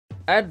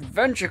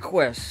Adventure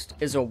Quest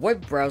is a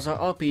web browser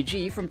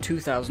RPG from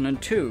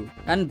 2002,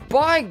 and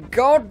by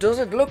God does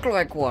it look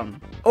like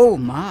one! Oh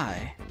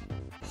my.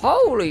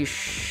 Holy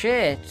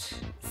shit!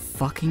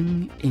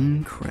 Fucking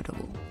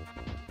incredible.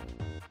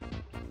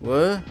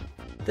 What?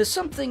 There's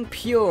something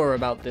pure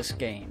about this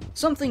game,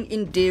 something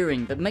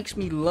endearing that makes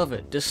me love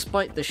it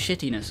despite the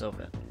shittiness of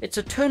it. It's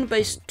a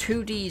turn-based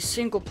 2D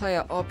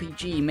single-player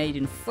RPG made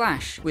in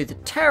Flash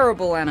with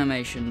terrible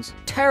animations,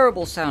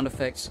 terrible sound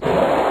effects,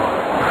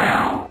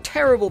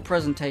 terrible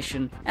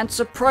presentation, and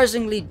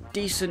surprisingly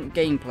decent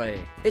gameplay.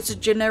 It's a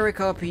generic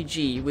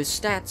RPG with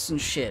stats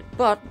and shit,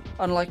 but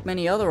unlike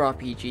many other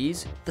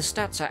RPGs, the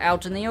stats are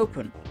out in the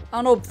open,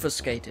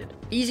 unobfuscated,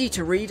 easy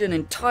to read and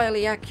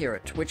entirely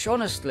accurate, which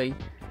honestly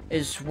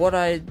is what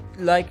I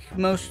like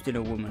most in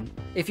a woman.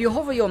 If you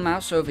hover your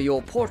mouse over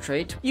your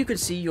portrait, you can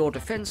see your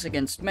defense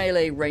against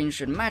melee,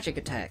 ranged, and magic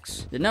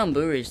attacks. The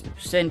number is the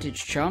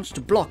percentage chance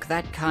to block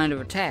that kind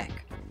of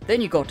attack. Then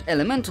you got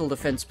elemental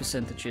defense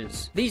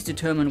percentages. These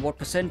determine what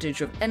percentage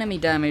of enemy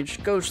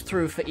damage goes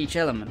through for each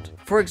element.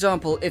 For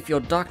example, if your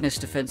darkness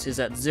defense is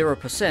at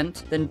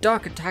 0%, then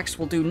dark attacks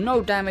will do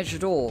no damage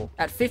at all.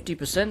 At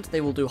 50%,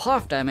 they will do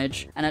half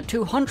damage, and at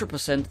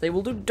 200%, they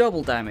will do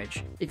double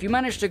damage. If you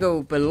manage to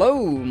go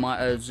below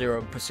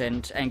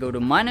 0% and go to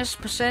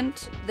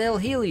 -%, they'll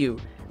heal you.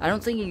 I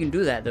don't think you can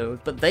do that though,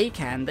 but they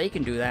can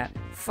do that.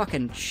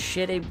 Fucking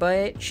shitty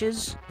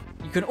bitches.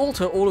 You can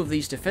alter all of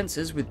these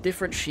defenses with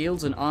different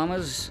shields and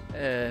armors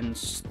and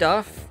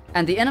stuff,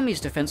 and the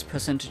enemy's defense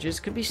percentages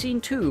can be seen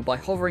too by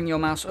hovering your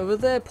mouse over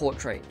their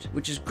portrait,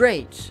 which is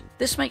great.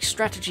 This makes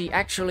strategy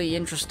actually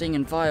interesting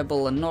and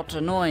viable and not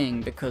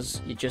annoying, because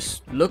you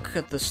just look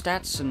at the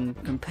stats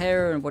and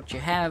compare what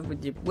you have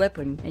with your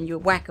weapon, and you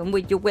whack them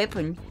with your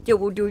weapon that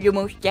will do your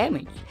most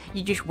damage.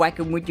 You just whack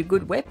them with your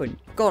good weapon.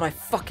 God, I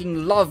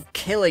fucking love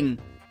killing.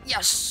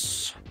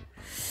 Yes!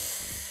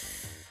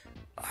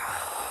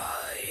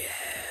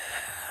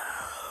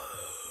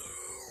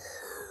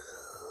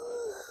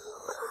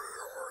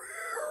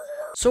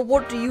 So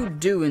what do you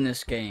do in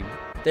this game?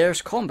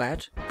 There's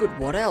combat, but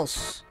what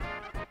else?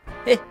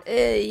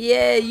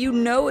 Yeah, you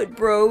know it,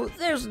 bro.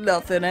 There's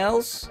nothing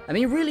else. I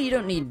mean, really, you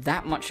don't need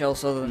that much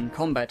else other than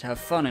combat to have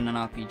fun in an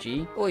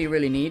RPG. All you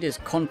really need is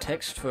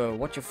context for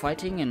what you're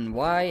fighting and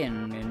why,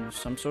 and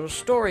some sort of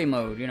story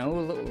mode, you know,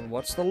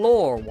 what's the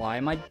lore, why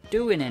am I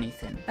doing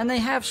anything? And they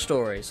have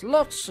stories,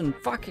 lots and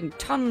fucking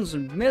tons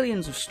and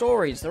millions of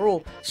stories. They're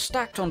all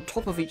stacked on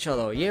top of each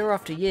other, year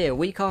after year,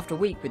 week after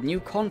week, with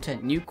new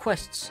content, new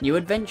quests, new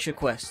adventure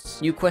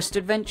quests, new quest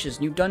adventures,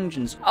 new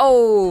dungeons.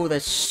 Oh,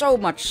 there's so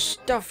much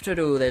stuff to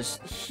do. There's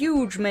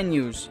huge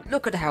menus.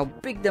 Look at how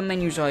big the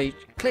menus are. You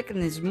click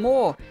and there's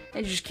more.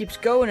 It just keeps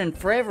going and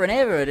forever and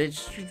ever.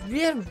 It's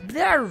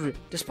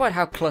despite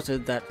how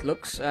cluttered that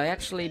looks, I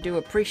actually do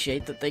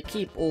appreciate that they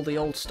keep all the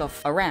old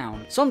stuff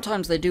around.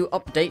 Sometimes they do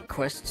update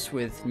quests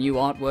with new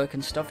artwork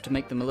and stuff to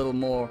make them a little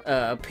more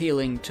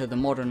appealing to the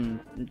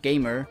modern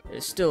gamer.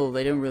 Still,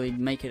 they don't really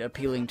make it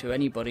appealing to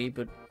anybody,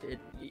 but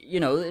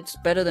you know, it's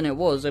better than it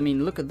was. I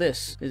mean, look at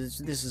this.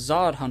 This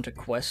Zard Hunter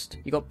quest.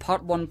 You got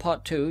part 1,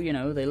 part 2, you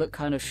know, they look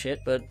kind of shit,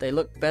 but they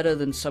look better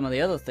than some of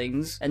the other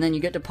things. And then you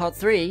get to part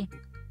 3,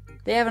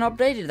 they haven't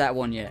updated that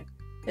one yet.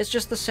 It's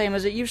just the same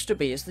as it used to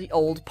be. It's the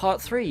old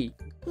part 3.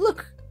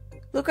 Look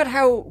at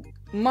how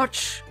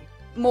much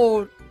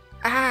more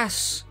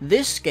ass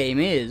this game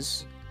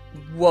is.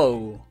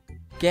 Whoa.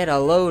 Get a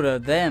load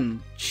of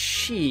them.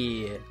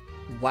 Shit.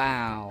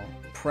 Wow.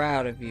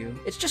 Proud of you.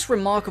 It's just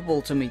remarkable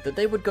to me that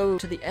they would go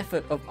to the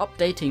effort of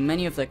updating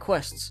many of their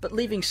quests, but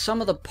leaving some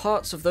of the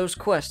parts of those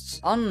quests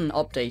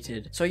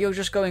unupdated. So you're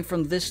just going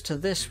from this to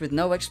this with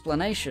no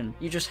explanation.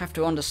 You just have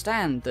to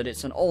understand that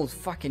it's an old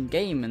fucking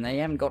game and they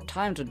haven't got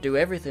time to do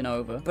everything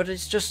over. But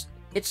it's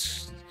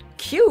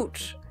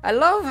cute. I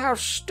love how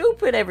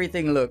stupid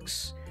everything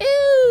looks.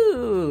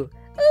 Ew!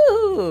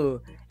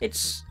 Ooh!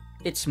 It's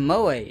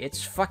moe.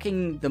 It's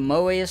fucking the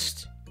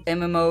moeest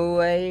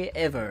MMOA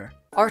ever.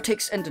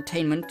 Artix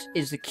Entertainment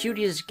is the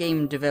cutest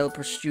game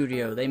developer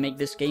studio. They make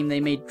this game, they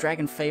made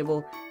Dragon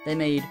Fable, they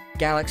made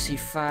Galaxy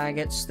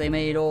Faggots, they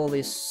made all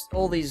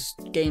these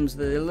games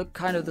that they look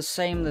kind of the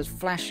same. There's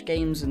Flash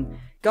games, and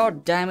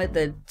god damn it,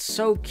 they're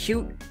so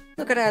cute.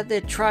 Look at that, they're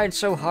trying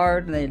so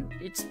hard, and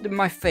it's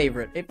my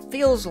favorite. It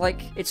feels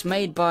like it's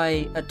made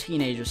by a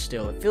teenager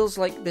still. It feels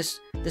like this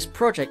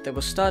project that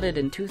was started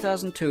in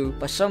 2002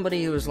 by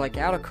somebody who was like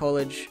out of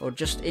college, or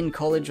just in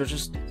college, or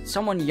just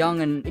someone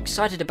young and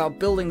excited about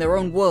building their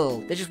own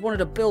world. They just wanted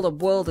to build a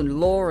world and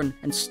lore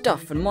and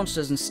stuff and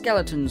monsters and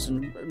skeletons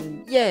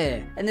and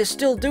yeah. And they're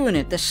still doing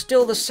it. They're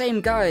still the same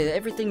guy.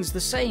 Everything's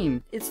the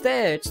same. It's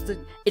there.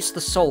 It's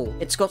the soul.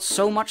 It's got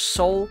so much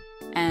soul,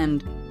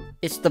 and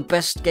it's the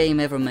best game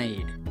ever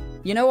made.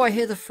 You know, I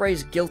hear the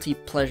phrase guilty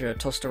pleasure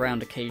tossed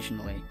around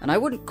occasionally, and I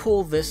wouldn't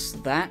call this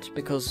that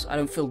because I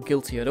don't feel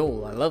guilty at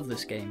all. I love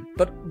this game.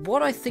 But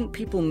what I think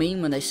people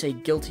mean when they say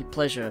guilty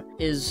pleasure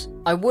is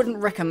I wouldn't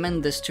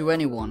recommend this to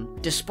anyone,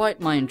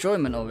 despite my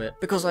enjoyment of it,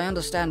 because I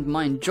understand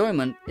my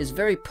enjoyment is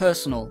very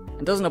personal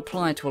and doesn't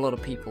apply to a lot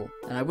of people.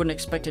 and I wouldn't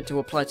expect it to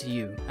apply to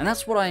you. And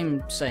that's what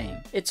I'm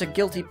saying. It's a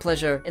guilty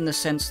pleasure in the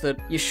sense that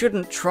you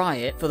shouldn't try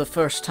it for the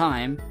first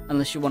time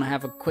unless you want to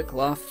have a quick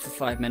laugh for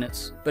 5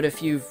 minutes. But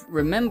if you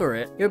remember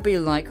it, you'll be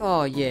like,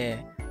 oh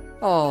yeah,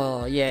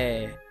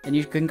 and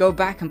you can go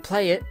back and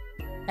play it,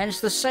 and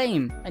it's the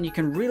same, and you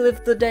can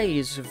relive the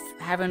days of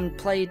having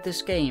played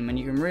this game, and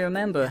you can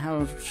remember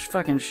how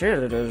fucking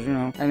shit it is, you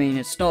know. I mean,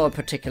 it's not a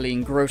particularly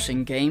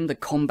engrossing game. The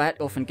combat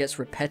often gets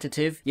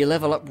repetitive. You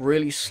level up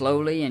really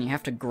slowly, and you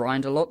have to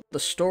grind a lot. The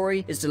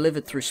story is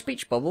delivered through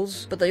speech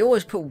bubbles, but they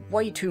always put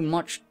way too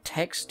much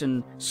text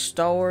and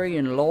story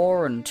and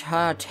lore and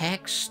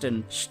text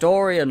and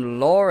story and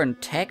lore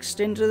and text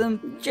into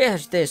them.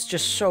 There's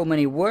just so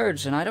many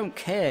words, and I don't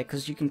care,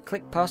 because you can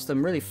click past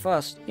them really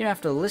fast. You don't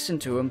have to listen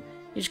to them.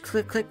 You just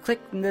click, click, click,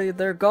 and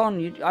they're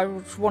gone. I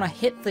just want to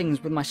hit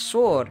things with my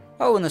sword.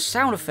 Oh, and the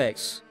sound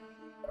effects.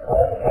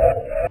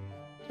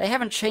 They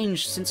haven't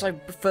changed since I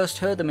first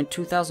heard them in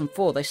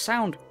 2004. They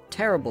sound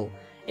terrible.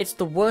 It's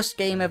the worst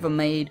game ever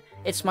made.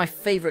 It's my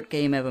favorite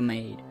game ever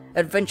made.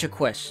 Adventure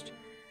Quest.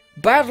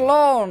 Battle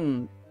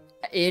on,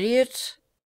 idiot!